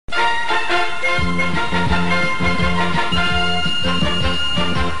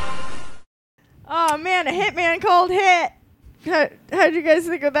Hitman called Hit. How'd you guys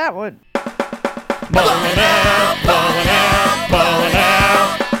think of that one? Ballin' out.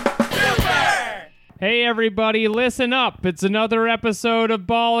 Super! Hey everybody, listen up. It's another episode of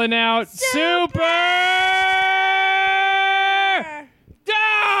Ballin' Out Super!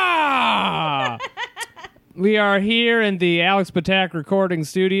 Ah! We are here in the Alex Patak recording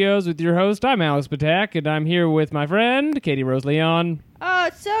studios with your host. I'm Alex Patak, and I'm here with my friend, Katie Rose Leon. Oh,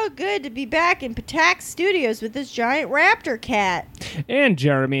 it's so good to be back in Patak Studios with this giant raptor cat. And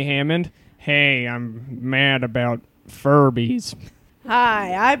Jeremy Hammond. Hey, I'm mad about Furbies.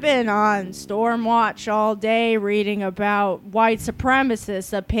 Hi, I've been on Stormwatch all day reading about white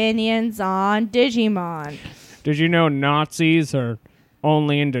supremacist opinions on Digimon. Did you know Nazis are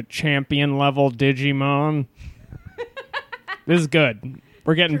only into champion-level Digimon? This is good.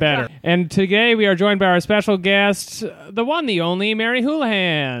 We're getting better. And today we are joined by our special guest, the one, the only, Mary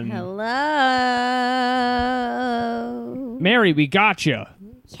Houlihan. Hello. Mary, we got you.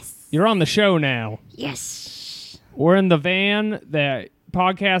 Yes. You're on the show now. Yes. We're in the van that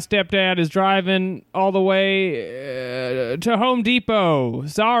podcast stepdad is driving all the way to Home Depot.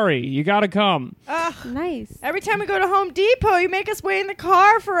 Sorry, you gotta come. Nice. Every time we go to Home Depot, you make us wait in the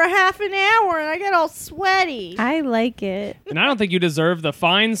car for a half an hour, and I get all sweaty. I like it. And I don't think you deserve the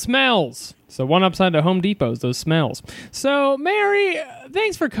fine smells. So one upside to Home Depot is those smells. So, Mary,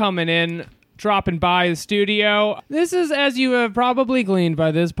 thanks for coming in, dropping by the studio. This is, as you have probably gleaned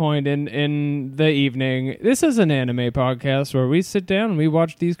by this point in the evening, this is an anime podcast where we sit down and we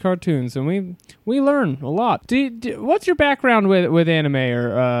watch these cartoons and we learn a lot. What's your background with anime or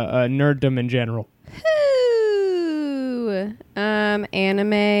nerddom in general?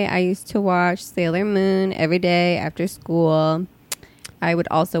 Anime. I used to watch Sailor Moon every day after school. I would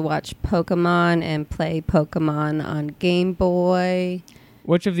also watch Pokemon and play Pokemon on Game Boy.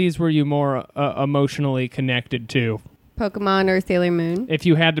 Which of these were you more emotionally connected to? Pokemon or Sailor Moon? If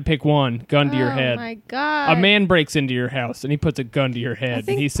you had to pick one, gun to your head. Oh my god. A man breaks into your house and he puts a gun to your head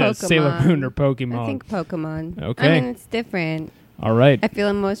and he says Pokemon. Sailor Moon or Pokemon. I think Pokemon. Okay. I mean, it's different. All right. I feel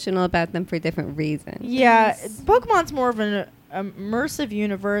emotional about them for different reasons. Yeah, Pokemon's more of an immersive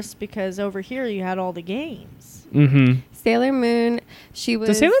universe because over here you had all the games. Mm-hmm. Sailor Moon, she was...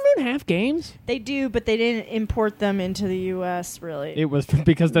 Does Sailor Moon have games? They do, but they didn't import them into the U.S., really. It was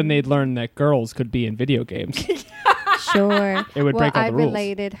because then they'd learn that girls could be in video games. Sure. It would break all the rules. I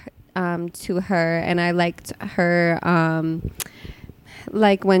related to her, and I liked her,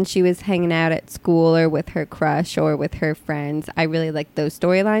 like when she was hanging out at school or with her crush or with her friends. I really liked those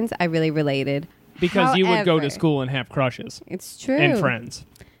storylines. I really related. Because you would go to However, school and have crushes. It's true. And friends.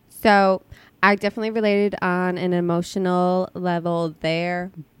 So I definitely related on an emotional level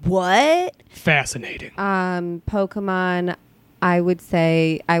there. What? Fascinating. Pokemon, I would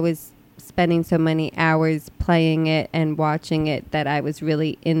say I was spending so many hours playing it and watching it that I was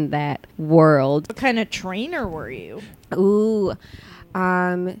really in that world. What kind of trainer were you? Ooh.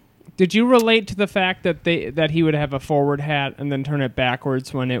 Did you relate to the fact that he would have a forward hat and then turn it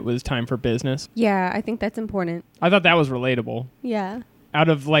backwards when it was time for business? Yeah, I think that's important. I thought that was relatable. Yeah. Out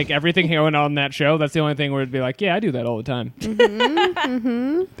of like everything going on that show, that's the only thing where it'd be like, yeah, I do that all the time.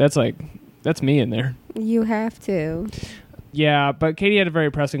 That's me in there. You have to. Yeah, but Katie had a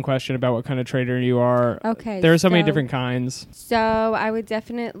very pressing question about what kind of trader you are. Okay. There are so many different kinds. So I would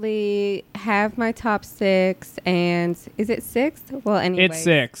definitely have my top 6, and is it 6? Well, anyway. It's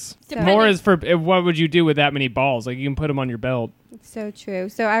 6. Depending- More is for what would you do with that many balls? Like you can put them on your belt. So true.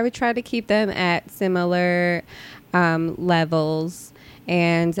 So I would try to keep them at similar levels.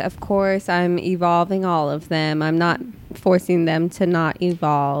 And, of course, I'm evolving all of them. I'm not forcing them to not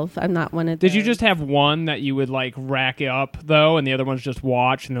evolve. I'm not one of those. Did you just have one that you would, like, rack up, though, and the other ones just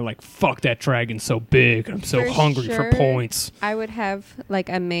watch, and they're like, fuck, that dragon's so big. I'm so hungry for points. I would have, like,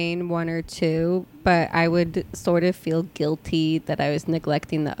 a main 1 or 2, but I would sort of feel guilty that I was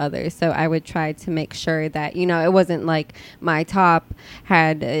neglecting the others. So I would try to make sure that, you know, it wasn't like my top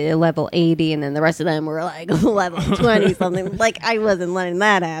had a level 80 and then the rest of them were, like, level 20 something. Like, I wasn't letting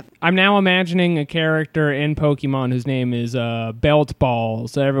that happen. I'm now imagining a character in Pokemon whose name is Belt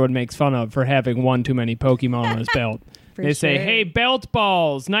Balls that everyone makes fun of for having one too many Pokemon on his belt. They say, hey, belt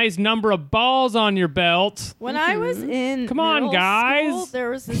balls, nice number of balls on your belt. When I was in Come on, middle guys. school, there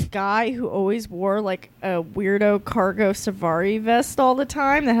was this guy who always wore like a weirdo cargo safari vest all the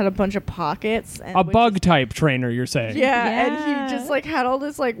time that had a bunch of pockets. And A bug type trainer, you're saying. Yeah, and he just like had all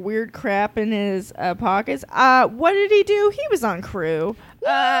this like weird crap in his pockets. What did he do? He was on crew.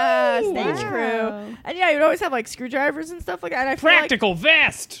 Stage crew. And yeah, you'd always have like screwdrivers and stuff like that. And I feel Practical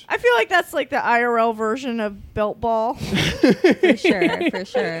vest. I feel like that's like the IRL version of belt ball. For sure, for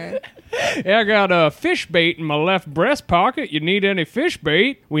sure. Yeah, I got a fish bait in my left breast pocket. You need any fish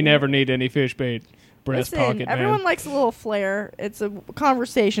bait? We never need any fish bait. Breast Listen, pocket, everyone man. likes a little flair. It's a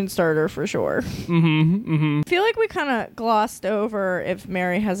conversation starter for sure. Mm-hmm. I feel like we kind of glossed over if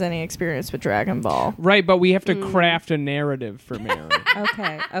Mary has any experience with Dragon Ball. Right, but we have to craft a narrative for Mary.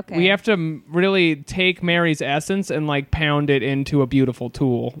 Okay. We have to really take Mary's essence and like pound it into a beautiful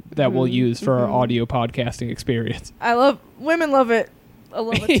tool that we'll use for our audio podcasting experience. Women love it. I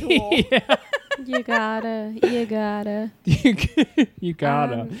love a tool. Yeah. You gotta. You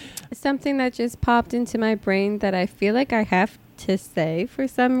gotta. Something that just popped into my brain that I feel like I have to say for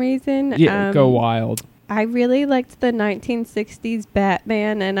some reason. Yeah, go wild. I really liked the 1960s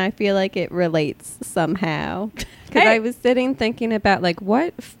Batman, and I feel like it relates somehow. Because I was sitting thinking about, like,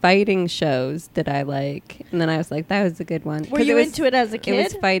 what fighting shows did I like? And then I was like, that was a good one. Were you into it as a kid? It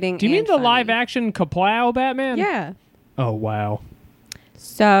was fighting. Do you mean and the funny. live-action Kaplow Batman? Yeah. Oh, wow.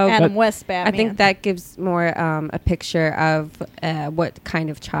 So Adam West Batman. I think that gives more a picture of what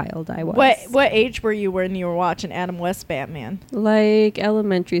kind of child I was. What age were you when you were watching Adam West Batman? Like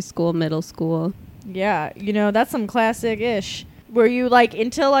elementary school, middle school. Yeah, that's some classic-ish. Were you like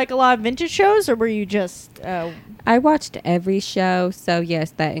into like a lot of vintage shows, or were you just? I watched every show, so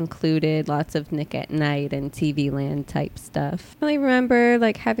yes, that included lots of Nick at Night and TV Land type stuff. I remember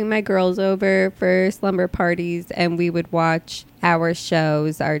like having my girls over for slumber parties, and we would watch our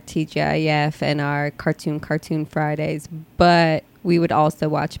shows, our TGIF and our Cartoon Fridays, but we would also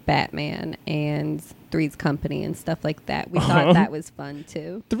watch Batman and Three's Company and stuff like that. We thought that was fun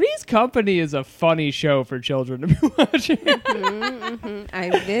too. Three's Company is a funny show for children to be watching.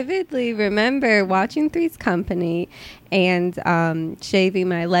 I vividly remember watching Three's Company and shaving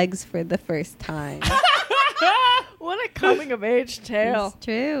my legs for the first time. What a coming of age tale. It's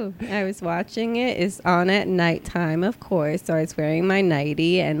true. I was watching it. It's on at nighttime, of course. So I was wearing my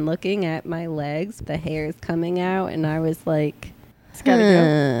nightie and looking at my legs. The hair is coming out, and I was like, It's gotta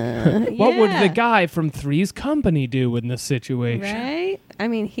go. What would yeah. the guy from Three's Company do in this situation? Right? I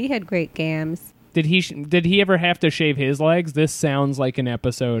mean, he had great gams. Did he ever have to shave his legs? This sounds like an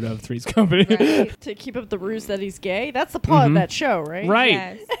episode of Three's Company. Right. To keep up the ruse that he's gay. That's the plot of that show, right?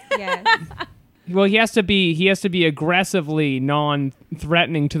 Right. Yes. Well, he has to be aggressively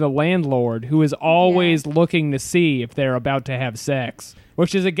non-threatening to the landlord, who is always looking to see if they're about to have sex,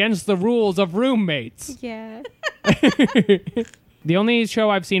 which is against the rules of roommates. Yeah. The only show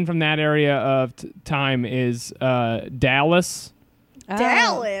I've seen from that area of time is Dallas,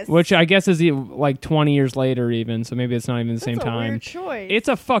 Dallas. which I guess is like 20 years later even, so maybe it's not even the same That's a time. weird choice. It's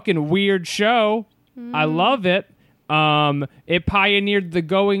a fucking weird show. I love it. It pioneered the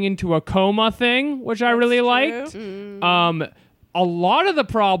going into a coma thing, which I really liked. A lot of the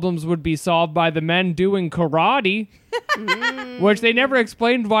problems would be solved by the men doing karate, which they never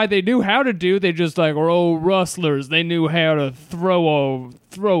explained why they knew how to do. They just like were old rustlers. They knew how to throw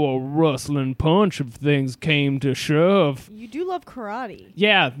a rustling punch if things came to shove. You do love karate.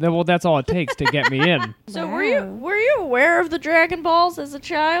 Yeah, well, that's all it takes to get me in. So Wow. were you aware of the Dragon Balls as a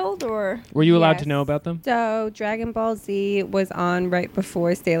child, or? Were you allowed Yes. to know about them? So Dragon Ball Z was on right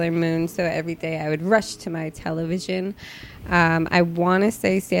before Sailor Moon, so every day I would rush to my television. I want to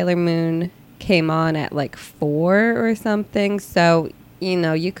say Sailor Moon came on at like 4 or something, so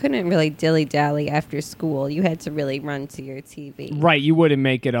you couldn't really dilly-dally after school. You had to really run to your TV. Right, you wouldn't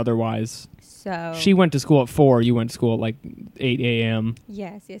make it otherwise. So She went to school at 4. You went to school at like 8 a.m.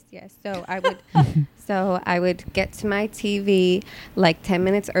 Yes. So I would get to my TV like 10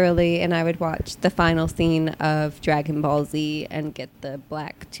 minutes early, and I would watch the final scene of Dragon Ball Z and get the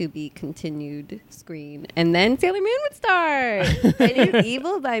black to be continued screen, and then Sailor Moon would start. Fighting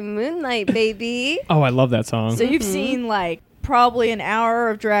Evil by Moonlight, baby. Oh, I love that song. So you've seen like probably an hour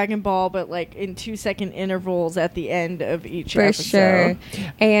of Dragon Ball, but like in 2-second intervals at the end of each For episode.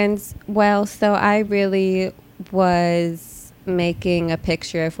 sure. And so I really was making a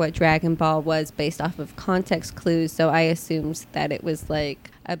picture of what Dragon Ball was based off of context clues. So I assumed that it was like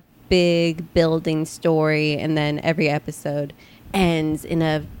a big building story, and then every episode ends in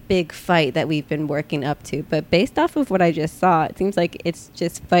a big fight that we've been working up to. But based off of what I just saw, it seems like it's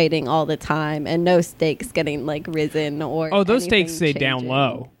just fighting all the time and no stakes getting like risen or Oh, those anything stakes stay down changing.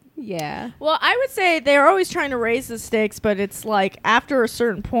 low. Yeah. Well, I would say they're always trying to raise the stakes, but it's like after a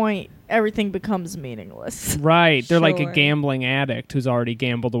certain point, everything becomes meaningless. Right. They're like a Sure. gambling addict who's already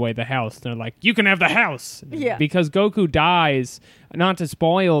gambled away the house. They're like, you can have the house. Yeah. Because Goku dies, not to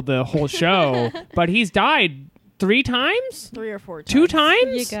spoil the whole show, but he's died 3 times? 3 or 4 times. 2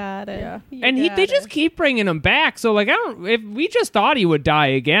 times? You got it. Yeah. And they just keep bringing him back. So like, if we just thought he would die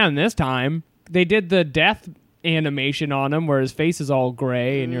again this time. They did the death animation on him where his face is all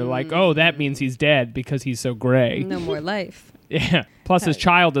gray, and you're like, oh, that means he's dead because he's so gray. No more life. Yeah. Plus, his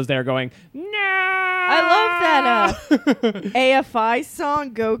child is there going, no. I love that AFI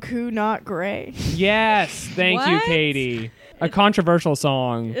song, Goku Not Gray. Yes. Thank you, What? Katie. A controversial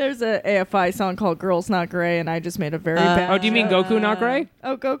song. There's a AFI song called Girls Not Gray, and I just made a very bad Oh, do you mean Goku Not Gray?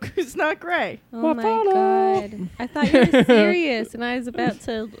 Oh, Goku's Not Gray. Oh my god! I thought you were serious, and I was about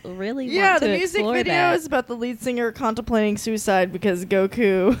to really Yeah, want to the music explore video that. is about the lead singer contemplating suicide because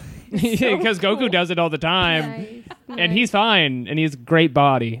Goku. Because Goku does it all the time. Nice, And he's fine, and he's great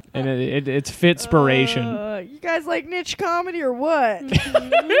body, and it's fitspiration. You guys like niche comedy or what?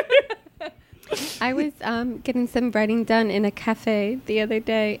 I was getting some writing done in a cafe the other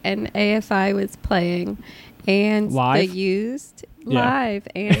day, and AFI was playing, and Live? The Used Yeah. live,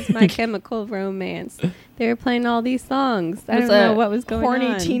 and My Chemical Romance. They were playing all these songs. I Was don't know a what was going horny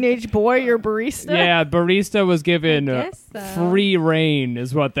on. teenage boy your barista? Yeah, barista was given I guess so. free reign,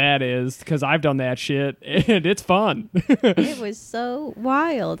 is what that is, because I've done that shit, and it's fun. It was so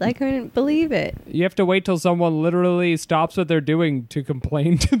wild. I couldn't believe it. You have to wait till someone literally stops what they're doing to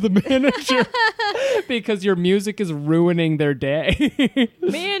complain to the manager because your music is ruining their day.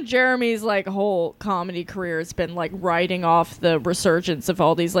 Me and Jeremy's like whole comedy career has been like riding off the resurgence of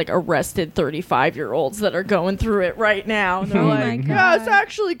all these like arrested 35-year-olds that are going through it right now. And they're Oh my like, God. yeah, it's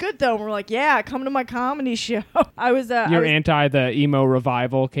actually good though. And we're like, yeah, come to my comedy show. I was You're anti the emo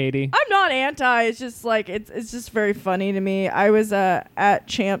revival, Katie? I'm not anti. It's just like it's just very funny to me. I was at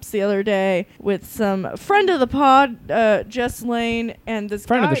Champs the other day with some friend of the pod, Jess Lane, and this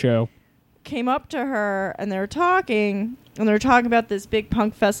Friend guy of the show. came up to her and they were talking about this big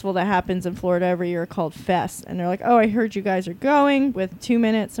punk festival that happens in Florida every year called Fest. And they're like, oh, I heard you guys are going with 2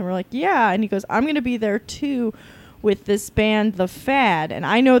 minutes. And we're like, yeah. And he goes, I'm going to be there too with this band, The Fad. And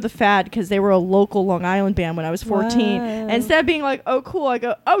I know The Fad because they were a local Long Island band when I was 14. Wow. And instead of being like, oh, cool, I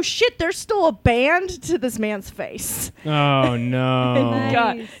go, oh, shit, there's still a band to this man's face. Oh, no.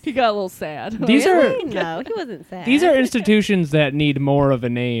 Nice. He got a little sad. These Really? are No, he wasn't sad. these are institutions that need more of a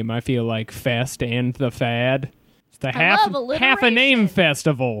name. I feel like Fest and the Fad. It's the love half a name alliteration.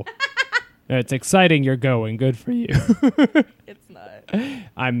 festival. It's exciting. You're going. Good for you. It's not.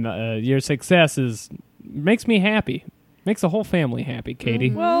 I'm. Your success makes me happy. Makes the whole family happy,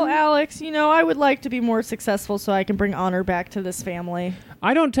 Katie. Well, Alex, I would like to be more successful so I can bring honor back to this family.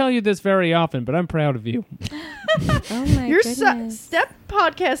 I don't tell you this very often, but I'm proud of you. Oh my Your goodness. step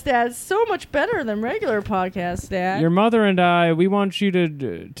podcast ad is so much better than regular podcast ad. Your mother and I, we want you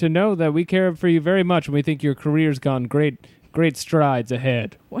to know that we care for you very much, and we think your career's gone great strides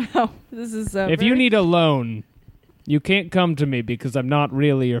ahead. Wow, this is If you need a loan, you can't come to me because I'm not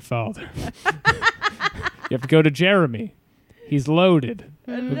really your father. You have to go to Jeremy. He's loaded.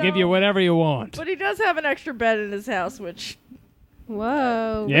 He'll give you whatever you want. But he does have an extra bed in his house, which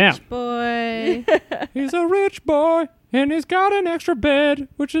Whoa, Yeah. rich boy. He's a rich boy, and he's got an extra bed,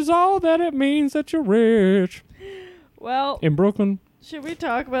 which is all that it means that you're rich. well, In Brooklyn. should we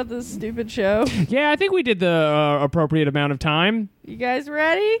talk about this stupid show? Yeah, I think we did the appropriate amount of time. You guys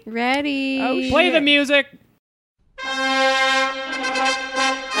ready? Ready. Oh, shit. Play the music.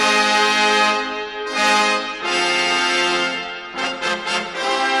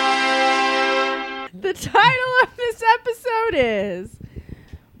 The title of this episode is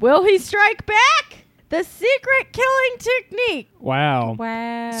Will He Strike Back? The Secret Killing Technique. Wow.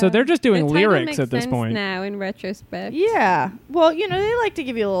 Wow. So they're just doing The title lyrics makes at this sense point. now in retrospect. Yeah. Well, they like to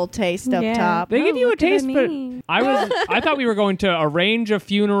give you a little taste up Yeah. top. They give you a look what I taste, but mean. I thought we were going to arrange a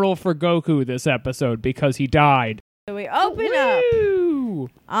funeral for Goku this episode because he died. So we open up Woo!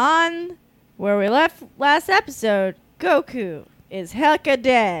 on where we left last episode. Goku is hecka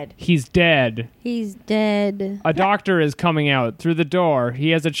dead. He's dead. He's dead. A doctor is coming out through the door.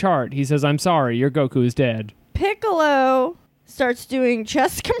 He has a chart. He says, I'm sorry, your Goku is dead. Piccolo starts doing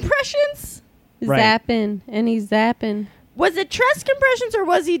chest compressions. Right. Zapping. And he's zapping. Was it chest compressions or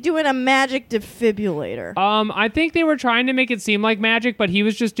was he doing a magic defibrillator? I think they were trying to make it seem like magic, but he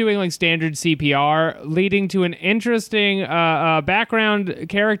was just doing like standard CPR, leading to an interesting background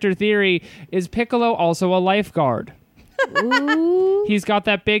character theory. Is Piccolo also a lifeguard? Ooh. He's got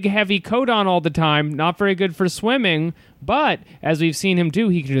that big heavy coat on all the time, not very good for swimming, but as we've seen him do,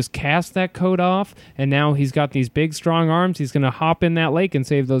 he can just cast that coat off, and now he's got these big strong arms. He's going to hop in that lake and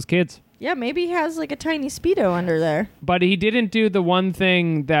save those kids. Yeah, maybe he has like a tiny Speedo under there. But he didn't do the one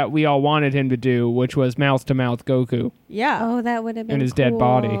thing that we all wanted him to do, which was mouth-to-mouth Goku. Yeah. Oh, that would have been And his dead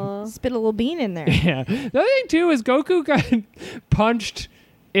body. cool. Spit a little bean in there. Yeah. The other thing, too, is Goku got punched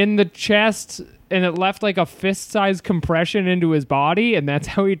in the chest, and it left like a fist-sized compression into his body, and that's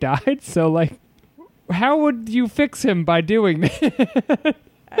how he died. So, like, How would you fix him by doing that?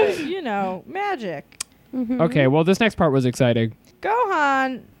 Magic. Okay, well, this next part was exciting.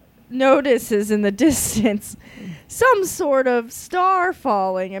 Gohan notices in the distance some sort of star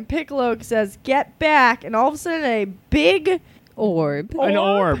falling, and Piccolo says, "Get back!" And all of a sudden, a big Orb. An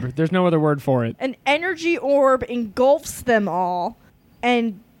orb. There's no other word for it. an energy orb engulfs them all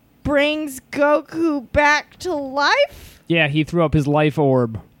and brings Goku back to life. Yeah, he threw up his life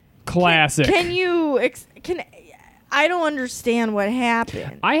orb. Classic. Can you? I don't understand what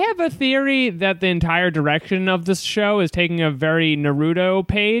happened. I have a theory that the entire direction of this show is taking a very Naruto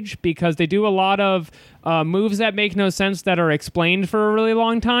page because they do a lot of moves that make no sense that are explained for a really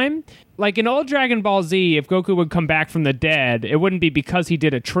long time. Like in old Dragon Ball Z, if Goku would come back from the dead, it wouldn't be because he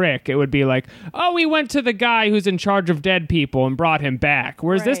did a trick. It would be like, oh, he went to the guy who's in charge of dead people and brought him back.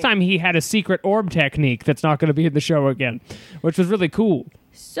 Whereas this Right. time he had a secret orb technique that's not going to be in the show again, which was really cool.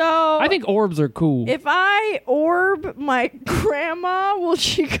 So I think orbs are cool. if I orb my grandma, will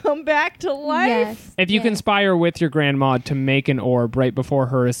she come back to life? Yes. If you Yes. conspire with your grandma to make an orb right before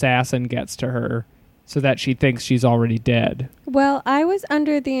her assassin gets to her so that she thinks she's already dead. Well, I was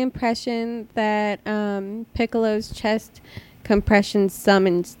under the impression that Piccolo's chest compression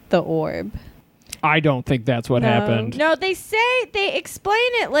summons the orb. I don't think that's what No. happened. No, they explain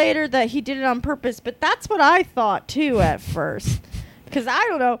it later that he did it on purpose, but that's what I thought too at first. Because I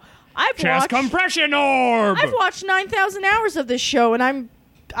don't know. Chest compression orb! I've watched 9,000 hours of this show, and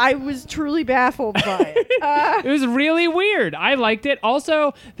I was truly baffled by it. It was really weird. I liked it.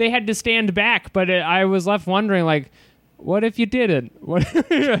 Also, they had to stand back, but I was left wondering, like, what if you didn't? What?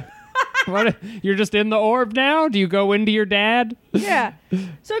 What? If, you're just in the orb now? Do you go into your dad? Yeah.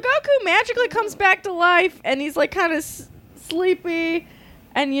 So Goku magically comes back to life, and he's like kind of sleepy,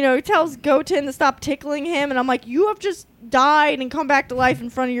 and he tells Goten to stop tickling him, and I'm like, you have just died and come back to life in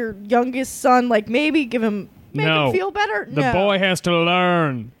front of your youngest son. Like maybe make him feel better. The boy has to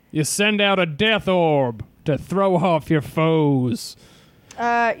learn. You send out a death orb to throw off your foes.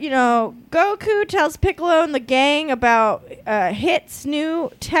 Goku tells Piccolo and the gang about Hit's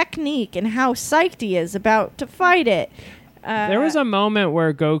new technique and how psyched he is about to fight it. There was a moment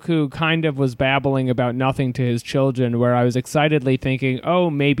where Goku kind of was babbling about nothing to his children where I was excitedly thinking, oh,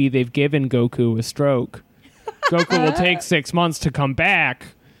 maybe they've given Goku a stroke. Goku will take 6 months to come back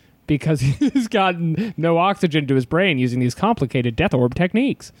because he's gotten no oxygen to his brain using these complicated death orb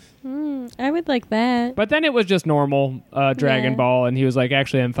techniques. I would like that. But then it was just normal Dragon Yeah. Ball, and he was like,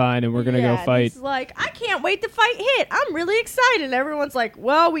 actually, I'm fine, and we're going to go fight. He's like, I can't wait to fight Hit. I'm really excited. Everyone's like,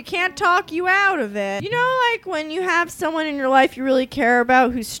 well, we can't talk you out of it. Like when you have someone in your life you really care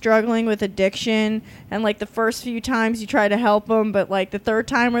about who's struggling with addiction, and like the first few times you try to help them, but like the third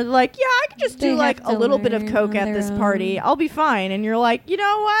time where they're like, yeah, I could just They do like have a to little bit of learn coke on at their this party. own. I'll be fine. And you're like, you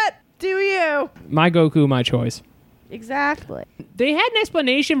know what? Do you? My Goku, my choice. Exactly. They had an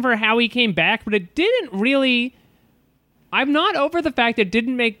explanation for how he came back, but it didn't really... I'm not over the fact that it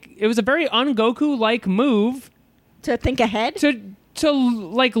didn't make... It was a very un-Goku-like move To think ahead? to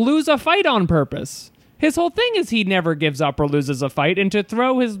like lose a fight on purpose. His whole thing is he never gives up or loses a fight, and to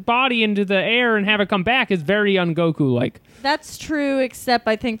throw his body into the air and have it come back is very un-Goku-like. That's true, except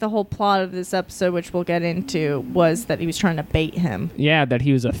I think the whole plot of this episode, which we'll get into, was that he was trying to bait him, Yeah, that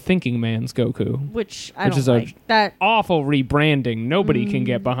he was a thinking man's Goku. which I Which don't is a- like. That Awful rebranding. Nobody can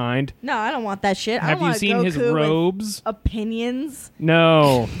get behind. no, I don't want that shit. I Have don't you want seen his Goku with robes? opinions.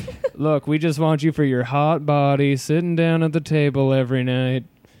 No. Look, we just want you for your hot body, sitting down at the table every night,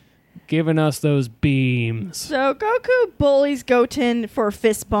 giving us those beams. So Goku bullies Goten for a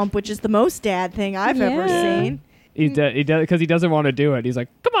fist bump, which is the most dad thing I've ever Yeah. seen. He does because he doesn't want to do it. He's like,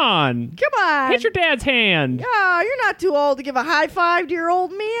 "Come on, Come on. hit your dad's hand." Oh, you're not too old to give a high five to your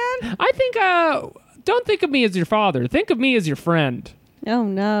old man. I think. Don't think of me as your father. Think of me as your friend. Oh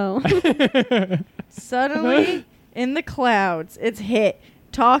no. Suddenly, in the clouds, it's Hit,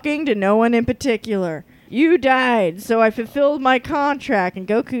 talking to no one in particular. You died, so I fulfilled my contract. And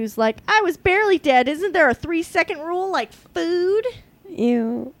Goku's like, I was barely dead. Isn't there a 3-second rule like food?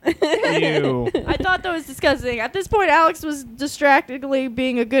 Ew. Ew. I thought that was disgusting. At this point, Alex was distractedly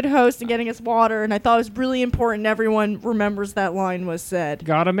being a good host and getting us water, and I thought it was really important everyone remembers that line was said.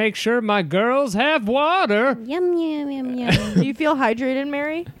 Gotta make sure my girls have water. Yum yum yum yum. Do you feel hydrated,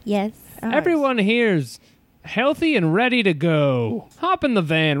 Mary? Yes. Everyone here's healthy and ready to go. Hop in the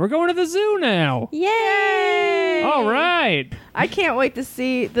van. We're going to the zoo now. Yay! All right. I can't wait to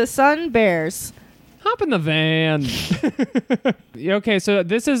see the sun bears. Hop in the van. Okay, so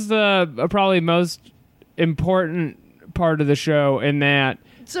this is the probably most important part of the show in that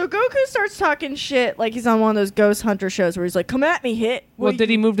So Goku starts talking shit like he's on one of those ghost hunter shows where he's like, "Come at me, Hit." Well, did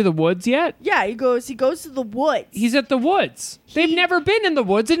he move to the woods yet? Yeah, he goes to the woods. He's at the woods. They've never been in the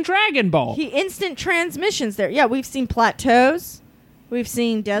woods in Dragon Ball. He instant transmissions there. Yeah, we've seen plateaus. We've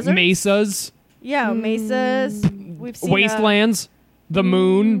seen deserts. Mesas, Yeah, mesas. We've seen wastelands, the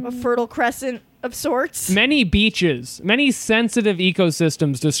moon, a fertile crescent of sorts. many beaches, many sensitive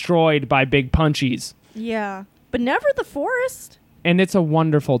ecosystems destroyed by big punchies. Yeah, but never the forest. And it's a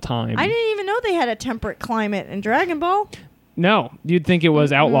wonderful time. I didn't even know they had a temperate climate in Dragon Ball. No, you'd think it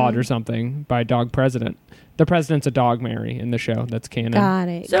was outlawed or something by Dog President. The president's a dog, Mary, in the show. That's canon. Got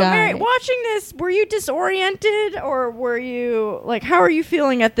it. So, got Mary, it. watching this, were you disoriented, or were you like, how are you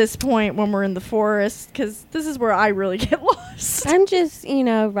feeling at this point when we're in the forest? Because this is where I really get lost. I'm just,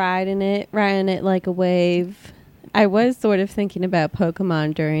 riding it like a wave. I was sort of thinking about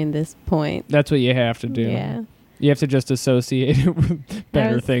Pokemon during this point. That's what you have to do. Yeah. You have to just associate it with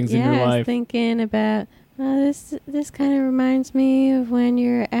better things in your I was life. thinking about this kind of reminds me of when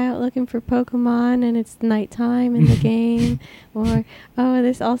you're out looking for Pokemon and it's nighttime in the game. Or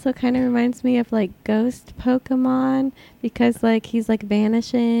this also kind of reminds me of like Ghost Pokemon, because like he's like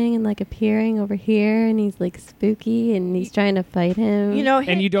vanishing and like appearing over here and he's like spooky and he's trying to fight him. You know,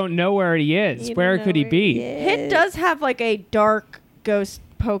 And you don't know where he is. You Where don't could know he where be? Hit does have like a dark ghost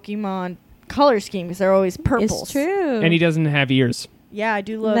Pokemon color scheme because they're always purples. It's true. And he doesn't have ears. Yeah, I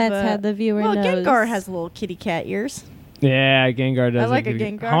do love. That's how the viewer well, knows. Gengar has little kitty cat ears. Yeah, Gengar does. I like a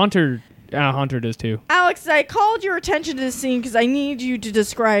Gengar. Haunter does too. Alex, I called your attention to the scene because I need you to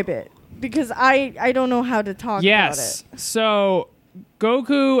describe it because I don't know how to talk Yes. about it. So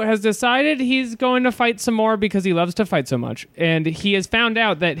Goku has decided he's going to fight some more because he loves to fight so much. And he has found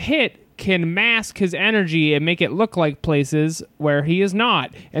out that Hit can mask his energy and make it look like places where he is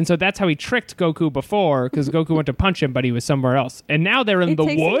not. And so that's how he tricked Goku before, because Goku went to punch him, but he was somewhere else. And now they're in the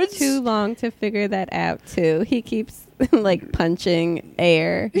takes woods. him too long to figure that out too. He keeps like punching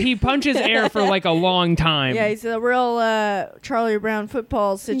air. He punches air for like a long time. Yeah, he's a real Charlie Brown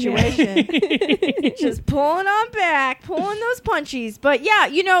football situation. Just pulling on back, pulling those punchies. But yeah,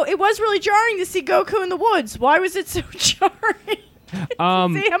 it was really jarring to see Goku in the woods. Why was it so jarring?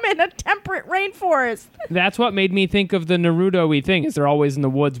 See him in a temperate rainforest. That's what made me think of the Naruto-y thing, is they're always in the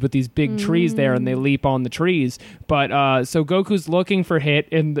woods with these big trees there and they leap on the trees. But so Goku's looking for Hit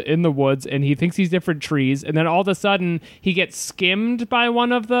in the woods and he thinks he's different trees, and then all of a sudden he gets skimmed by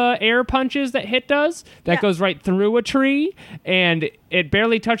one of the air punches that Hit does that goes right through a tree, and it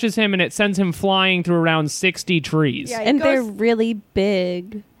barely touches him and it sends him flying through around 60 trees. Yeah, And they're really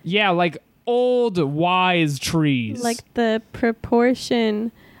big. Yeah, like old wise trees. Like the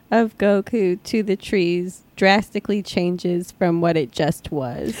proportion of Goku to the trees drastically changes from what it just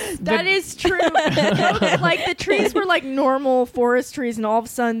was. That is true. Like the trees were like normal forest trees, and all of a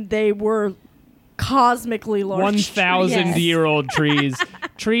sudden they were cosmically large. 1,000-year-old trees.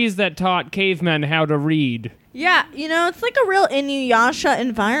 Trees that taught cavemen how to read. Yeah, it's like a real Inuyasha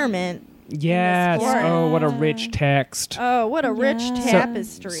environment. Yes. forest. Oh, what a rich text. Oh, what a rich Yeah.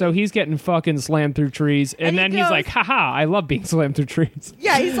 tapestry. So he's getting fucking slammed through trees, and And he then he's goes- like, haha, I love being slammed through trees.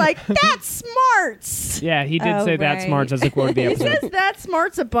 yeah, he's like, that's smarts. Yeah, he did Oh, say that right. smarts as a quote of the He episode. says that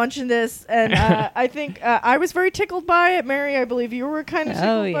smarts a bunch in this, and I think I was very tickled by it. Mary, I believe you were kind of tickled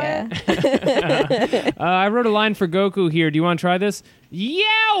Oh by yeah. it. I wrote a line for Goku here. Do you want to try this?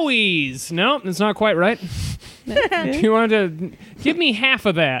 Yowies! No, that's not quite right. Do you want to give me half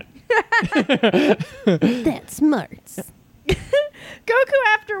of that? That's smarts. Goku,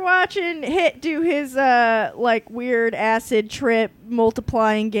 after watching Hit do his like weird acid trip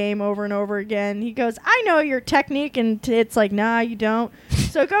multiplying game over and over again, he goes, "I know your technique," and Hit's like, "Nah, you don't."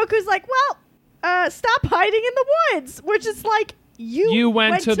 So Goku's like, "Well, stop hiding in the woods," which is like, you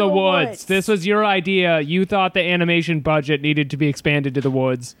went to the woods. This was your idea. You thought the animation budget needed to be expanded to the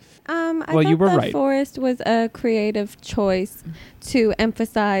woods. I Well, thought you were the right. forest was a creative choice to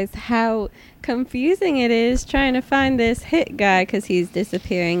emphasize how confusing it is trying to find this Hit guy, because he's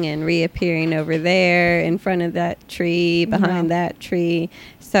disappearing and reappearing over there in front of that tree, behind that tree.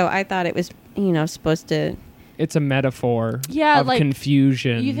 So I thought it was, supposed to... It's a metaphor Yeah, of like,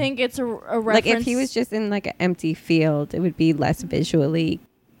 confusion. You think it's a reference? Like, if he was just in, like, an empty field, it would be less visually,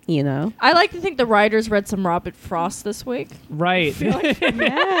 I like to think the writers read some Robert Frost this week. Right.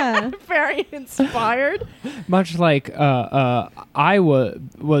 Yeah. Very inspired. Much like I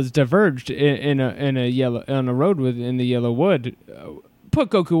was diverged in a yellow on a road in the yellow wood. Put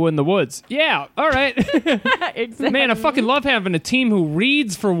Goku in the woods. Yeah, all right. Exactly. Man, I fucking love having a team who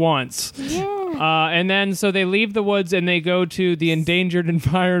reads for once. Yeah. And then so they leave the woods and they go to the endangered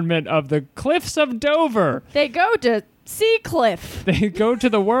environment of the Cliffs of Dover. They go to sea cliff. They go to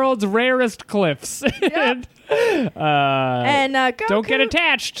the world's rarest cliffs. Yep. And Goku, Don't get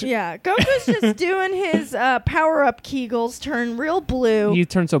attached. Yeah, Goku's just doing his power-up Kegels, turn real blue. He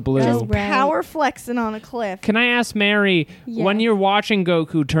turns so blue. Just right. Power flexing on a cliff. Can I ask Mary, when Yes. you're watching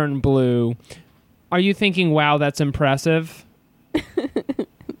Goku turn blue, are you thinking, wow, that's impressive?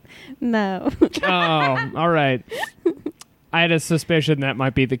 No. Oh, all right. I had a suspicion that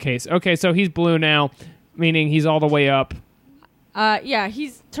might be the case. Okay, so he's blue now, meaning he's all the way up. Yeah,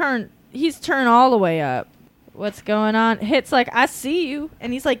 he's turned all the way up. What's going on? Hit's like, I see you.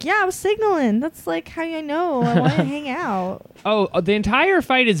 And he's like, yeah, I was signaling. That's like how I know I want to hang out. Oh, the entire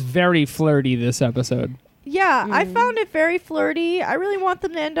fight is very flirty this episode. Yeah, I found it very flirty. I really want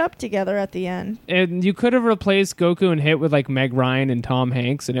them to end up together at the end. And you could have replaced Goku and Hit with like Meg Ryan and Tom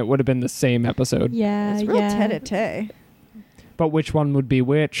Hanks, and it would have been the same episode. Yeah. It's real tete-a-tete. But which one would be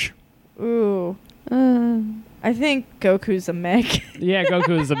which? Ooh. I think Goku's a Meg. Yeah,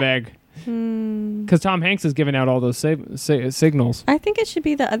 Goku is the Meg. Because Tom Hanks is giving out all those signals. I think it should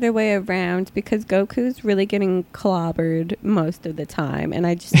be the other way around because Goku's really getting clobbered most of the time, and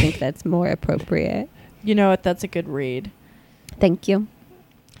I just think that's more appropriate. You know what? That's a good read. Thank you.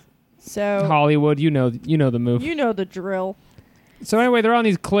 So Hollywood, you know the move. you know the drill. So anyway, they're on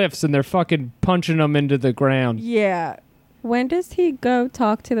these cliffs and they're fucking punching them into the ground. Yeah. When does he go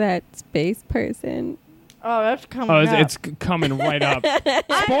talk to that space person? Oh, that's coming Oh, up. it's coming right up.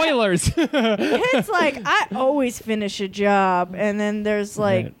 Spoilers. It's like I always finish a job, and then there's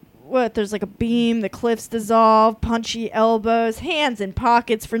like Right. what? There's like a beam. The cliffs dissolve. Punchy elbows, hands in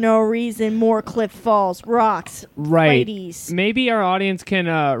pockets for no reason. More cliff falls. Rocks. Right. Fighties. Maybe our audience can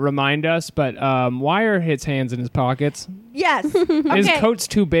remind us, but why are Hit's hands in his pockets? Yes. His Okay. coat's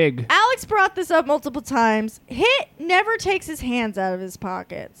too big. Alex brought this up multiple times. Hit never takes his hands out of his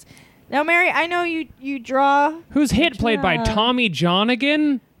pockets. Now, Mary, I know you draw. Who's Hit played by job. Tommy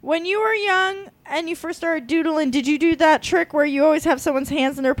Johnigan? When you were young and you first started doodling, did you do that trick where you always have someone's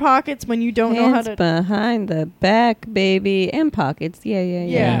hands in their pockets when you don't know how Hands to? behind the back, baby, and pockets. Yeah.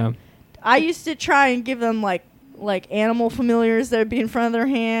 Yeah. I used to try and give them like animal familiars that would be in front of their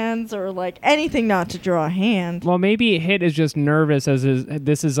hands, or like anything not to draw a hand. Well, maybe Hit is just nervous as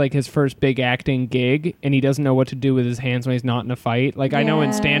this is like his first big acting gig, and he doesn't know what to do with his hands when he's not in a fight. Like I know in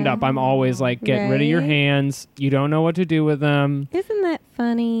Yeah. stand-up, I'm always like, get rid of your Right? hands. You don't know what to do with them. Isn't that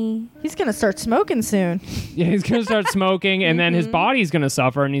funny? He's gonna start smoking soon. Yeah, he's gonna start smoking, and then his body's gonna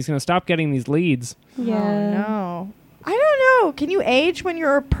suffer, and he's gonna stop getting these leads. Yeah. Oh no. I don't know. Can you age when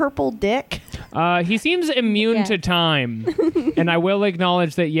you're a purple dick? He seems immune Yeah. to time, and I will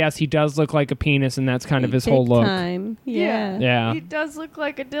acknowledge that yes, he does look like a penis, and that's kind of his whole Big look. time. Yeah. Yeah. He does look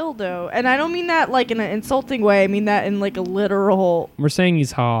like a dildo. And I don't mean that like in an insulting way. I mean that in like a literal, We're saying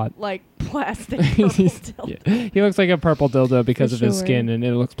he's hot. like plastic purple dildo. Yeah. He looks like a purple dildo because For of his sure. skin, and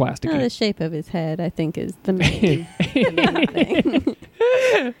it looks plastic. Oh, the shape of his head, I think, is the main, the main thing.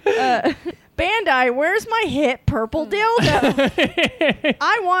 Bandai, where's my hit purple dildo?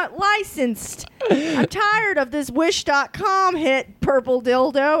 I want licensed. I'm tired of this Wish.com hit purple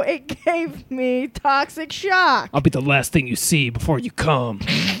dildo. It gave me toxic shock. I'll be the last thing you see before you come.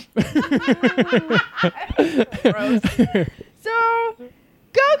 So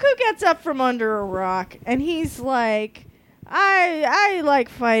Goku gets up from under a rock and he's like, I like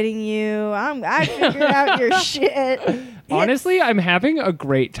fighting you. I figured out your shit. Honestly, I'm having a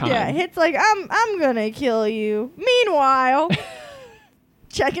great time. Yeah, Hit's like, I'm gonna kill you. Meanwhile,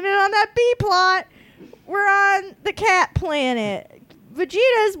 checking in on that B plot, we're on the cat planet.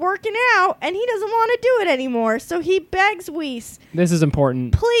 Vegeta's working out and he doesn't want to do it anymore, so he begs Whis, This is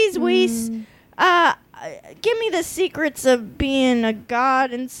important. please, Whis, give me the secrets of being a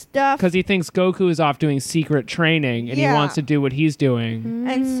god and stuff. Because he thinks Goku is off doing secret training, and he Yeah. wants to do what he's doing.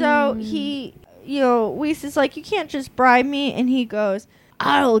 And so he, Whis is like, you can't just bribe me. And he goes,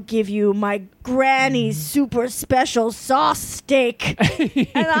 I'll give you my granny's super special sauce steak.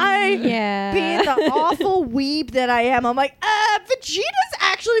 And I, Yeah. being the awful weeb that I am, I'm like, Vegeta's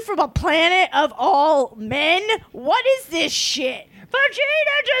actually from a planet of all men? What is this shit?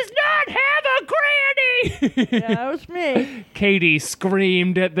 Vegeta does not have a granny! Yeah, that was me. Katie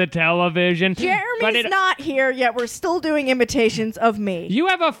screamed at the television. But Jeremy's not here, yet we're still doing imitations of me. You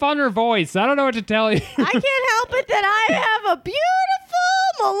have a funner voice. I don't know what to tell you. I can't help it that I have a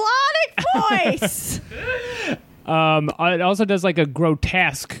beautiful melodic voice. It also does like a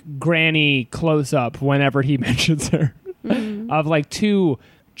grotesque granny close-up whenever he mentions her. Of like two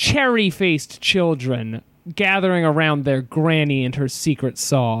cherry-faced children gathering around their granny and her secret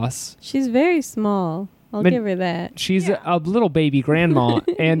sauce. She's very small. I'll But- give her that. She's a little baby grandma,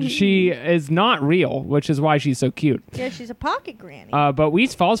 and she is not real, which is why she's so cute. Yeah, she's a pocket granny. But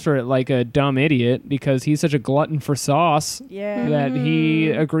Weiss falls for it like a dumb idiot because he's such a glutton for sauce yeah. that he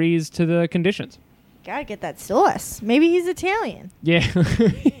agrees to the conditions. Gotta get that sauce. Maybe he's Italian. Yeah.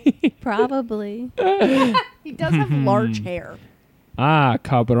 Probably. He does have large hair.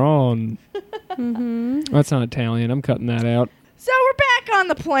 Cabron. That's not Italian. I'm cutting that out. So we're back on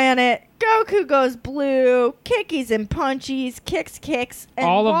the planet. Goku goes blue. Kickies and punchies. Kicks. And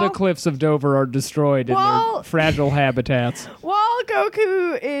All of the while- cliffs of Dover are destroyed in Well- their fragile habitats. While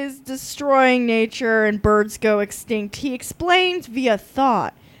Goku is destroying nature and birds go extinct, he explains via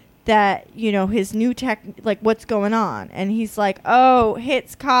thought that, his new tech, like what's going on. And he's like, oh,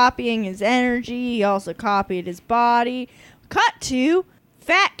 Hit's copying his energy. He also copied his body. Cut to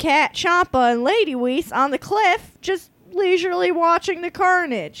Fat Cat, Champa, and Lady Weiss on the cliff, just leisurely watching the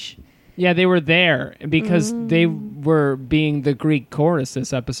carnage. Yeah, they were there because they were being the Greek chorus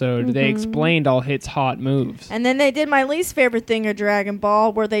this episode. They explained all Hit's hot moves. And then they did my least favorite thing of Dragon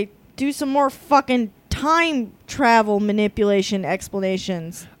Ball, where they do some more fucking time travel manipulation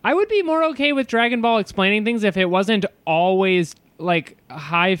explanations. I would be more okay with Dragon Ball explaining things if it wasn't always like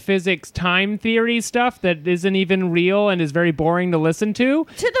high physics time theory stuff that isn't even real and is very boring to listen to.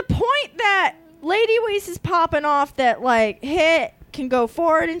 To the point that Lady Weiss is popping off that, like, Hit can go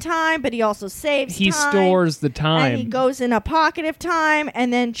forward in time, but he also saves He time. stores the And he time. goes in a pocket of time,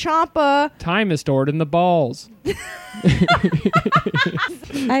 and then Champa... Time is stored in the balls.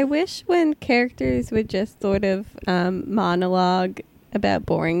 I wish when characters would just sort of monologue about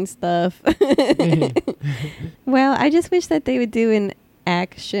boring stuff. Well, I just wish that they would do an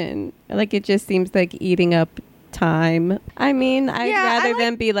action. Like, it just seems like eating up time. I mean, I'd Yeah, I rather like-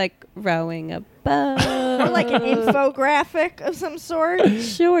 them be like rowing a boat. Or like an infographic of some sort.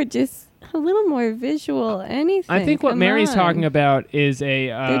 Sure, just a little more visual, anything. I think what Come Mary's on. talking about is a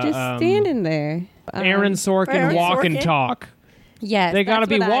They're just standing there. Aaron Sorkin Aaron walk and Sorkin? talk. Yes, They gotta that's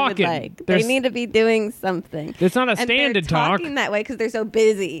be what I would walking. like. They There's- need to be doing something. It's not a And stand they're and talk. talking that way because they're so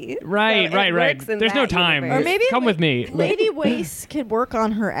busy. Right, So right, it right. works in There's no that time. universe. Or maybe Come with me. Lady Weiss could work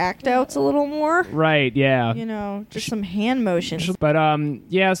on her act outs a little more. Right, yeah. Just some hand motions. But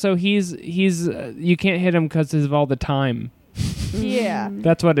yeah, so he's you can't hit him because of all the time. Yeah.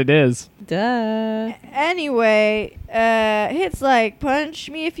 That's what it is. Duh. Anyway, Hit's like, punch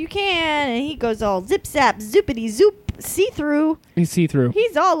me if you can. And he goes all zip zap, zoopity zoop, see through. He's see through.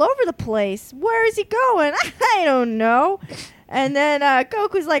 He's all over the place. Where is he going? I don't know. And then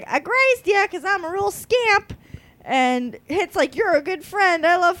Goku's like, I grazed ya because I'm a real scamp. And Hit's like, you're a good friend.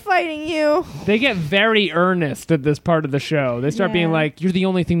 I love fighting you. They get very earnest at this part of the show. They start being Yeah. like, "You're the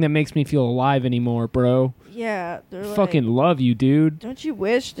only thing that makes me feel alive anymore, bro. Yeah. They're Fucking like, love you, dude." don't you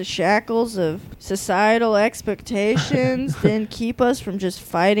wish the shackles of societal expectations didn't keep us from just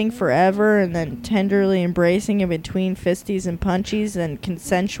fighting forever and then tenderly embracing in between fisties and punchies and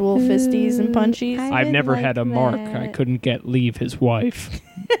consensual fisties and punchies? I've would never like had a mark. I that. couldn't leave his wife.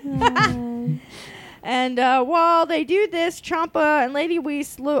 And while they do this, Champa and Lady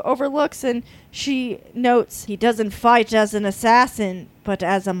Weiss overlooks and she notes he doesn't fight as an assassin, but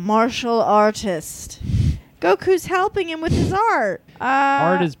as a martial artist. Goku's helping him with his art.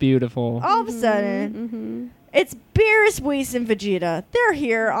 Art is beautiful. All of a sudden, it's Beerus, Whis, and Vegeta. They're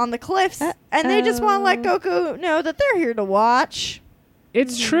here on the cliffs, and they just want to let Goku know that they're here to watch.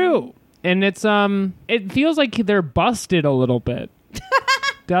 It's true. And it's it feels like they're busted a little bit.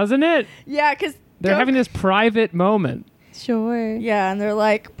 Doesn't it? Yeah, because They're having this private moment. Sure. Yeah, and they're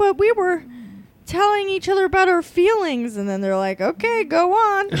like, but we were telling each other about our feelings, and then they're like, okay, go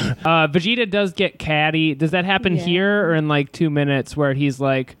on. Vegeta does get catty. Does that happen Yeah. here or in like 2 minutes where he's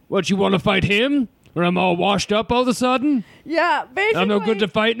like, "What, you want to fight him? Or I'm all washed up all of a sudden? Yeah, basically. I'm no good to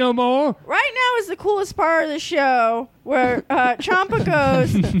fight no more?" Right now is the coolest part of the show where Champa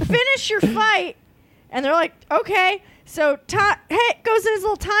goes, finish your fight. And they're like, okay. So Hit goes in his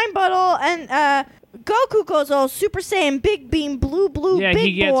little time bottle, and Goku goes all Super Saiyan Big Beam Blue Yeah, Big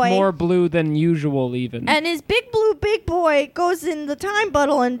he gets Boy. more blue than usual even. And his Big Blue Big Boy goes in the time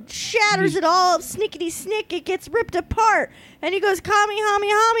bottle and shatters it all up. Snickety snick. It gets ripped apart. And he goes,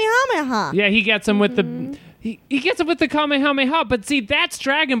 Kamehameha. Yeah, he gets him with the he gets him with the Kamehameha, but see, that's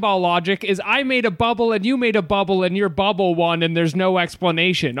Dragon Ball logic, is I made a bubble and you made a bubble and your bubble won and there's no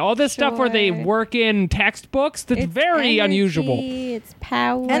explanation. All this stuff where they Sure. work in textbooks, that's It's very energy, unusual. It's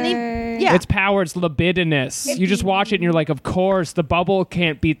power. And yeah. It's power, it's libidinous. You just watch it and you're like, of course, the bubble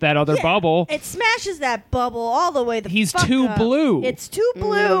can't beat that other Yeah, bubble. It smashes that bubble all the way the He's fuck too up. blue. It's too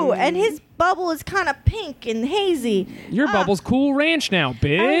blue, and his bubble is kind of pink and hazy. Your bubble's Cool Ranch now, Oh,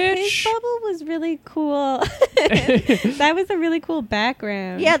 his bitch. bubble was really cool. That was a really cool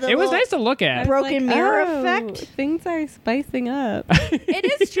background. Yeah, the It was little nice to look I at. was broken mirror oh, effect. Things are spicing up.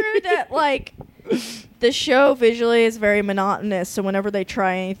 It is true that like the show visually is very monotonous, so whenever they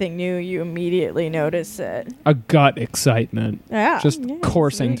try anything new, you immediately notice it. A gut excitement. Yeah. Just Yeah,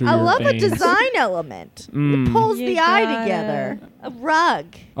 coursing through I your love veins. a design element. Mm. It pulls You the eye gotta- together. A rug.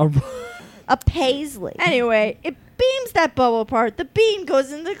 A- A paisley. Anyway, it beams that bubble apart. The beam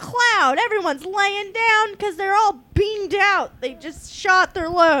goes in the cloud. Everyone's laying down because they're all beamed out. They just shot their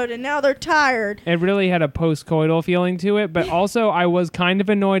load and now they're tired. It really had a post-coital feeling to it, but also I was kind of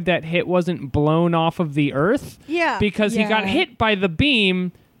annoyed that Hit wasn't blown off of the Earth Yeah. because he got Yeah. hit by the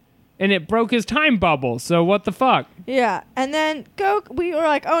beam and it broke his time bubble. So what the fuck? Yeah. And then we were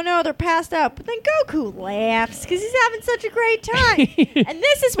like, oh no, they're passed out. But then Goku laughs because he's having such a great time. And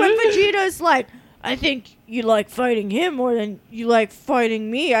this is when Vegeta's like, I think you like fighting him more than you like fighting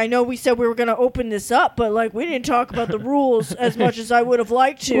me. I know we said we were going to open this up, but like we didn't talk about the rules as much as I would have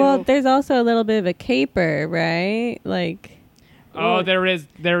liked to. Well, there's also a little bit of a caper, right? Like Oh, there is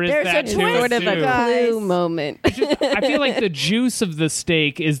There's that a too. twist, sort of a too. guys. clue moment. I feel like the juice of the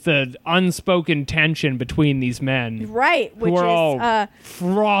steak is the unspoken tension between these men right, which who are all is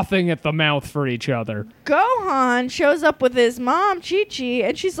frothing at the mouth for each other. Gohan shows up with his mom, Chi-Chi,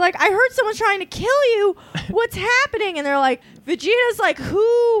 and she's like, I heard someone's trying to kill you. What's happening? And they're like, Vegeta's like,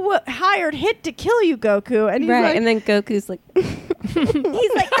 who hired Hit to kill you, Goku? And he's Right, like, and then Goku's like,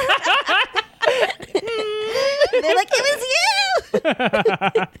 he's like, they're like, it was you.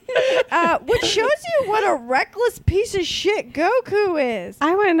 Which shows you what a reckless piece of shit Goku is.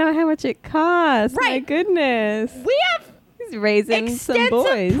 I want to know how much it costs. My Right. goodness. We have He's raising some extensive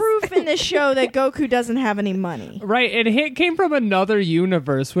boys. proof in this show that Goku doesn't have any money. Right, and Hit came from another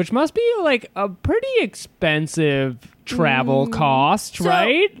universe, which must be like a pretty expensive travel cost, So,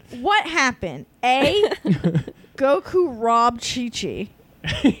 right? What happened? A, Goku robbed Chi-Chi.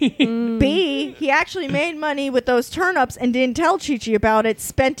 B, he actually made money with those turnips and didn't tell Chi-Chi about it,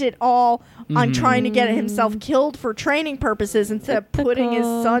 spent it all on trying to get himself killed for training purposes instead of putting his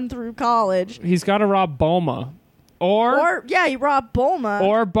Typical. son through college. He's got to rob Bulma. Or Yeah, he robbed Bulma.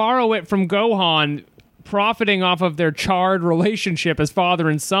 or borrow it from Gohan, profiting off of their charred relationship as father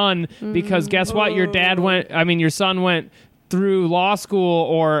and son, because guess what? Your son went through law school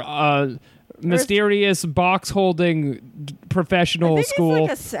or mysterious box holding professional I think school. he's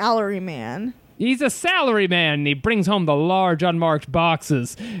like a salary man. He's a salary man, and he brings home the large unmarked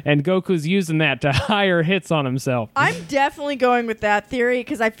boxes, and Goku's using that to hire hits on himself. I'm definitely going with that theory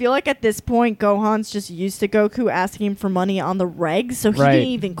because I feel like at this point Gohan's just used to Goku asking him for money on the regs, so he Right. didn't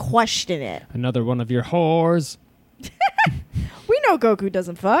even question it. Another one of your whores. We know Goku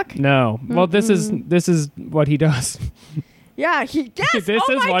doesn't fuck. No. Well, this is what he does. Yeah, he yes. This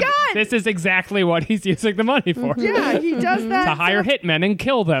oh is my what god. this is exactly what he's using the money for. Yeah, he does that. To hire hitmen and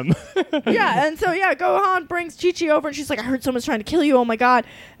kill them. Yeah, and so Gohan brings Chi-Chi over and she's like, I heard someone's trying to kill you, oh my god.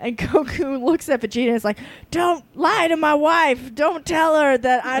 And Goku looks at Vegeta and is like, don't lie to my wife. Don't tell her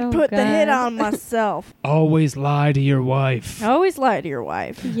that I'd Oh, put the hit God. on myself. Always lie to your wife. Always lie to your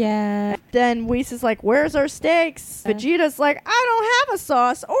wife. Yeah. Then Whis is like, where's our steaks? Vegeta's like, I don't have a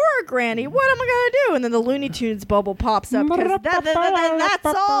sauce or a granny. What am I going to do? And then the Looney Tunes bubble pops up because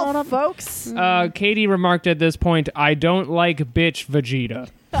that's all, folks. Katie remarked at this point, I don't like bitch Vegeta.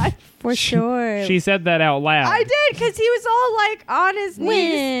 For sure. She said that out loud. I did because he was all like on his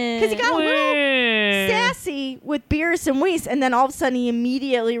knees because he got a little Wah. sassy with Beerus and Whis, and then all of a sudden he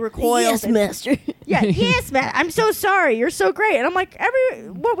immediately recoils. and- master. Yeah, yes, man. I'm so sorry. You're so great. And I'm like,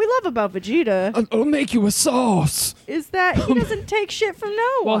 what we love about Vegeta I'll make you a sauce. is that he doesn't take shit from no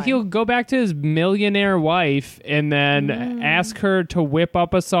Well, one. he'll go back to his millionaire wife and then ask her to whip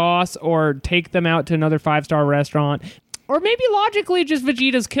up a sauce or take them out to another 5-star restaurant. Or maybe logically just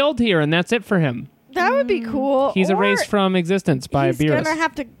Vegeta's killed here and that's it for him. That would be cool. He's Or erased from existence by he's Beerus. gonna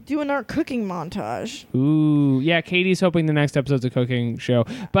have to do another cooking montage. Ooh, yeah, Katie's hoping the next episode's a cooking show.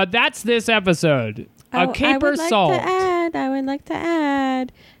 But that's this episode. A caper salt. I would like to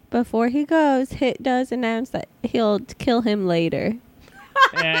add, before he goes, Hit does announce that he'll kill him later.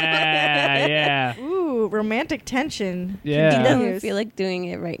 Yeah. Ooh, romantic tension. Yeah. He doesn't continues. feel like doing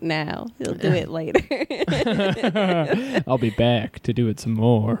it right now. He'll do it later. I'll be back to do it some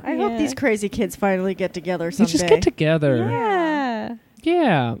more. I hope Yeah. these crazy kids finally get together You someday. just get together. Yeah.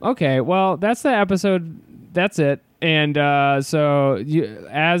 Yeah. Okay. Well, that's the episode. That's it. And so,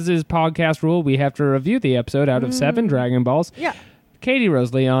 as is podcast rule, we have to review the episode out of 7 Dragon Balls. Yeah. Katie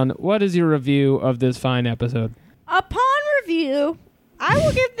Rose Leon, what is your review of this fine episode? Upon review, I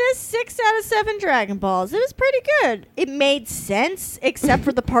will give this 6 out of 7 Dragon Balls. It was pretty good. It made sense, except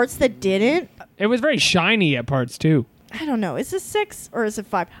for the parts that didn't. It was very shiny at parts, too. I don't know. Is it 6 or is it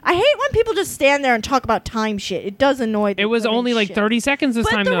 5? I hate when people just stand there and talk about time shit. It does annoy the It was living only like shit. 30 seconds this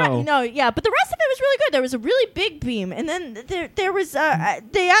time, though. No, yeah, but the rest of it was really good. There was a really big beam, and then there was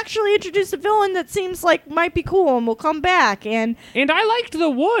they actually introduced a villain that seems like might be cool and will come back. And I liked the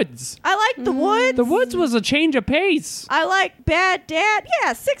woods. I like the woods. The woods was a change of pace. I like Bad Dad.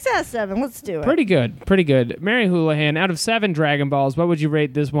 Yeah, 6 out of 7. Let's do it. Pretty good. Pretty good. Mary Houlihan, out of 7 Dragon Balls, what would you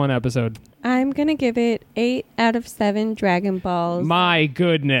rate this one episode? I'm going to give it 8 out of 7 Dragon Balls. My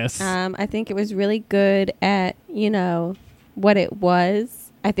goodness. I think it was really good at, what it was.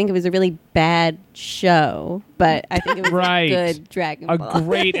 I think it was a really bad show, but I think it was Right. a good Dragon A Ball.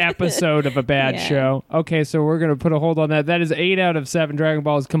 great episode of a bad Yeah. show. Okay, so we're going to put a hold on that. That is 8 out of 7 Dragon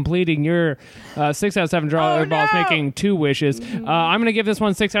Balls, completing your 6 out of 7 Dragon Balls, no! making 2 wishes. I'm going to give this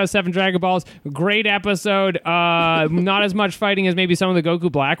one 6 out of 7 Dragon Balls. Great episode. Not as much fighting as maybe some of the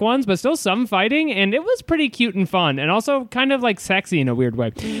Goku Black ones, but still some fighting, and it was pretty cute and fun, and also kind of like sexy in a weird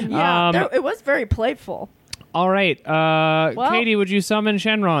way. Yeah, it was very playful. All right. Katie, would you summon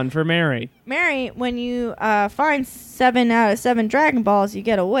Shenron for Mary? Mary, when you find 7 out of 7 Dragon Balls, you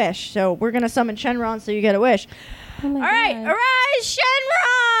get a wish. So we're going to summon Shenron so you get a wish. Oh my All right, God. arise,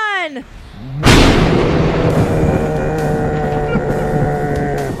 Shenron!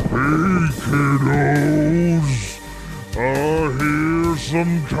 Hey kiddos, I hear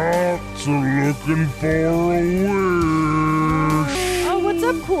some tots are looking for a wish. Oh, what's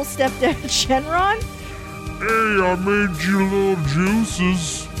up, cool stepdad Shenron? Hey, I made you little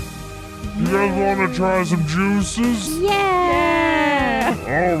juices. You guys want to try some juices? Yeah.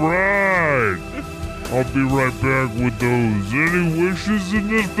 Alright. I'll be right back with those. Any wishes in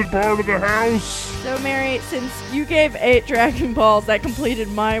this part of the house? So, Mary, since you gave 8 Dragon Balls, that completed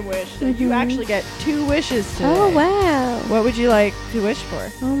my wish. So you actually get 2 wishes today. Oh, wow. What would you like to wish for?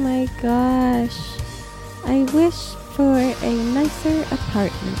 Oh, my gosh. I wish for a nicer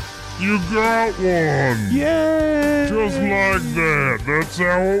apartment. You got one. Yeah. Just like that. That's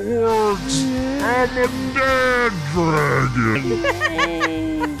how it works. I'm a dad dragon.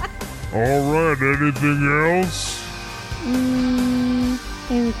 Alright, anything else?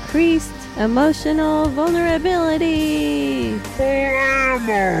 Increased emotional vulnerability. Full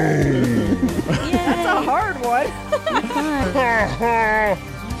ammo. That's a hard one. Ha ha.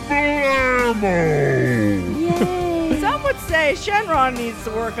 Full ammo. Yay. Some would say Shenron needs to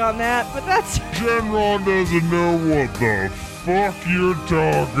work on that, but that's... Shenron doesn't know what the fuck you're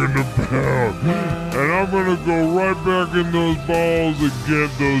talking about. And I'm gonna go right back in those balls and get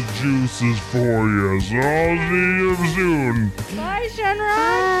those juices for you. So I'll see you soon. Bye, Shenron.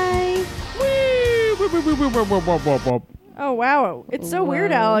 Bye. Oh, wow. It's so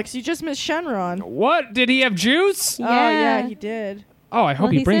weird, Whoa. Alex. You just missed Shenron. What? Did he have juice? Oh, yeah, Yeah. he did. Oh, I hope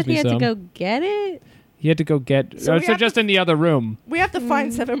Well, he he brings said me he had some. to go get it. He had to go get... So we have just to- in the other room. We have to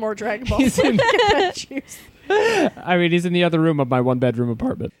find 7 more Dragon Balls. He's in- to get that juice. I mean, he's in the other room of my 1-bedroom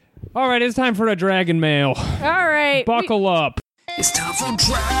apartment. All right, it's time for a Dragon Mail. All right. Buckle up. It's time for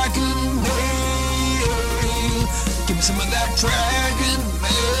Dragon Mail. Give me some of that Dragon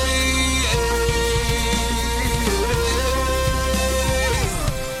Mail.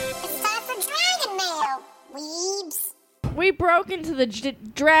 It's time for Dragon Mail, weebs. We broke into the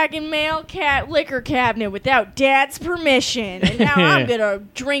Dragon Mail liquor cabinet without Dad's permission. And now I'm going to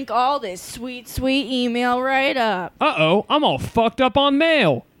drink all this sweet, sweet email right up. Uh-oh, I'm all fucked up on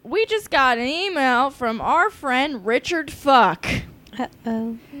mail. We just got an email from our friend Richard Fuck.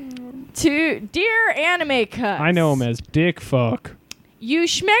 Uh-oh. To Dear Anime Cuts. I know him as Dick Fuck. You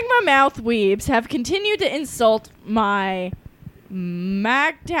schmegma mouth weebs have continued to insult my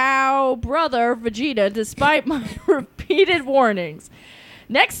Magtao brother Vegeta despite my repeated warnings.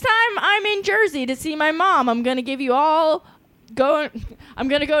 Next time I'm in Jersey to see my mom, I'm gonna go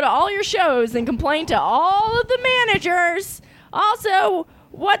to all your shows and complain to all of the managers. Also,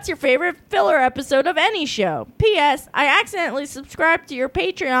 what's your favorite filler episode of any show? P.S. I accidentally subscribed to your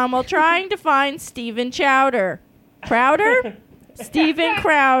Patreon while trying to find Steven Chowder. Crowder? Steven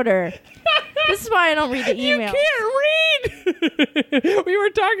Crowder. This is why I don't read the You email. can't read! We were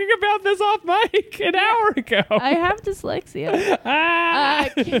talking about this off mic an hour ago. I have dyslexia. Ah.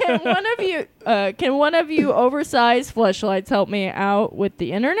 Can one of you oversized fleshlights help me out with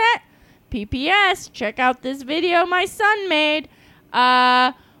the internet? PPS, check out this video my son made.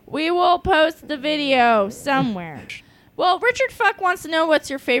 We will post the video somewhere. Well, Richard Fuck wants to know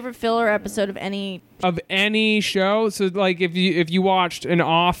what's your favorite filler episode of any. Of any show, so like if you watched an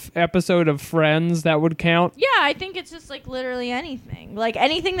off episode of Friends, that would count. Yeah, I think it's just like literally anything. Like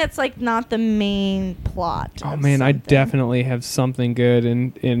anything that's like not the main plot. Oh of man, I something. definitely have something good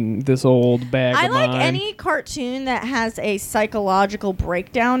in this old bag I of like mine. any cartoon that has a psychological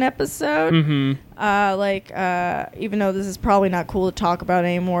breakdown episode. Mm-hmm. Even though this is probably not cool to talk about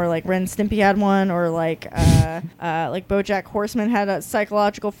anymore, like Ren and Stimpy had one, or like BoJack Horseman had a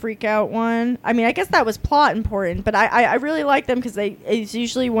psychological freak out one. I mean, I guess that was plot important, but I really like them because it's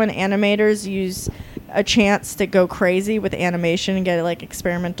usually when animators use a chance to go crazy with animation and get it like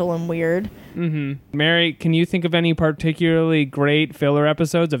experimental and weird. Mm-hmm. Mary, can you think of any particularly great filler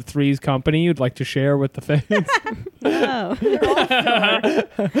episodes of Three's Company you'd like to share with the fans? No.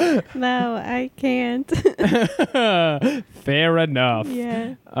 No, I can't. Fair enough.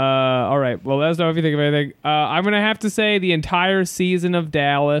 Yeah. All right. Well, let us know if you think of anything. I'm going to have to say the entire season of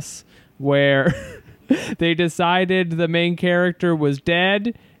Dallas where they decided the main character was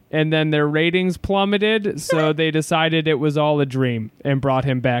dead and then their ratings plummeted, so they decided it was all a dream and brought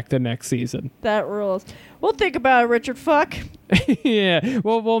him back the next season. That rules. We'll think about it, Richard Fuck. Yeah.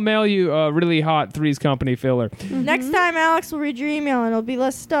 Well, we'll mail you a really hot Three's Company filler. Next time, Alex will read your email and it'll be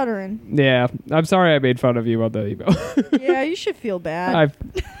less stuttering. Yeah. I'm sorry I made fun of you on the email. Yeah, you should feel bad.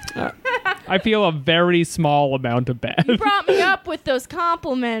 I feel a very small amount of bad. You brought me up with those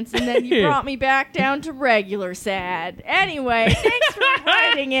compliments, and then you brought me back down to regular sad. Anyway, thanks for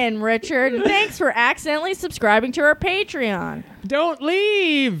writing in, Richard, and thanks for accidentally subscribing to our Patreon. Don't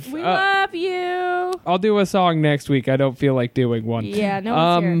leave. We love you. I'll do a song next week. I don't feel like doing one. Yeah, no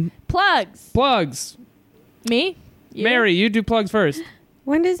one's here. Plugs. Plugs. Me? You? Mary, you do plugs first.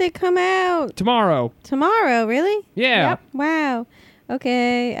 When does it come out? Tomorrow. Tomorrow, really? Yeah. Yep. Wow.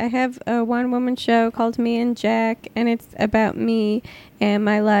 Okay, I have a one-woman show called Me and Jack, and it's about me and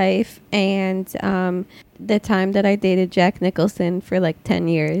my life and the time that I dated Jack Nicholson for like 10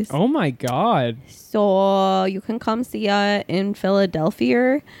 years. Oh my God. So you can come see it in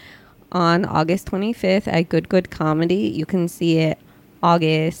Philadelphia on August 25th at Good Good Comedy. You can see it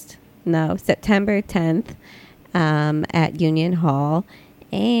September 10th at Union Hall.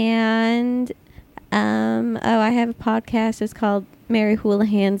 And I have a podcast. It's called Mary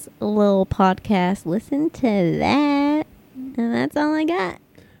Houlihan's Little Podcast. Listen to that. And that's all I got.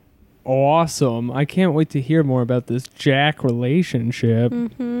 Awesome. I can't wait to hear more about this Jack relationship.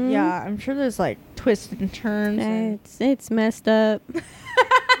 Mm-hmm. Yeah, I'm sure there's like twists and turns. And, It's messed up.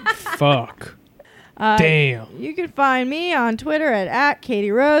 Fuck. Damn. You can find me on Twitter at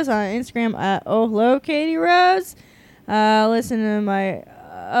Katie Rose, on Instagram at OhLoKatieRose. Listen to my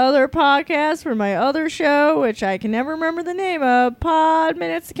other podcast for my other show, which I can never remember the name of, Pod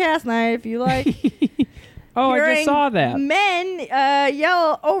Minutes to Cast Night, if you like. Oh, I just hearing saw that. Men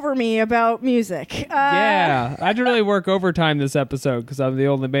yell over me about music. Yeah. I had to really work overtime this episode because I'm the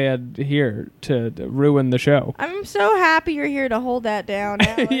only man here to ruin the show. I'm so happy you're here to hold that down,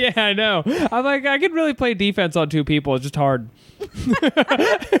 Alex. Yeah, I know. I'm like, I could really play defense on two people. It's just hard.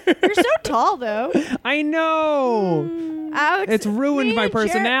 You're so tall, though. I know. Alex, It's ruined me my and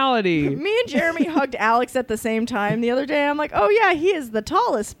personality. Me and Jeremy hugged Alex at the same time the other day. I'm like, oh yeah, he is the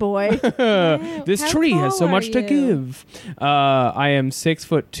tallest boy. This How tree has tall so are much to you? give. I am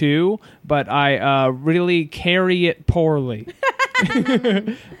 6'2", but I really carry it poorly.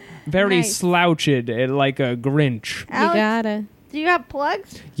 Very Nice. slouched, like a Grinch. You Alex, gotta. do you have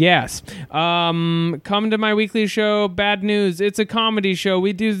plugs? Yes. Come to my weekly show, Bad News. It's a comedy show.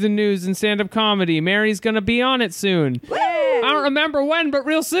 We do the news and stand-up comedy. Mary's going to be on it soon. I don't remember when, but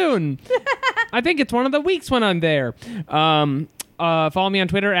real soon. I think it's one of the weeks when I'm there. Follow me on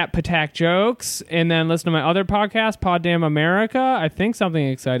Twitter at Patak Jokes, and then listen to my other podcast, Pod Damn America. I think something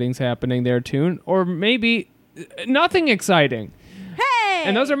exciting's happening there too, or maybe nothing exciting. Hey!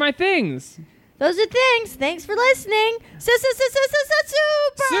 And those are my things. Those are things. Thanks for listening. Super!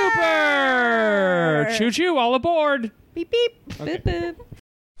 Super! Choo choo! All aboard! Beep beep. Boop, boop.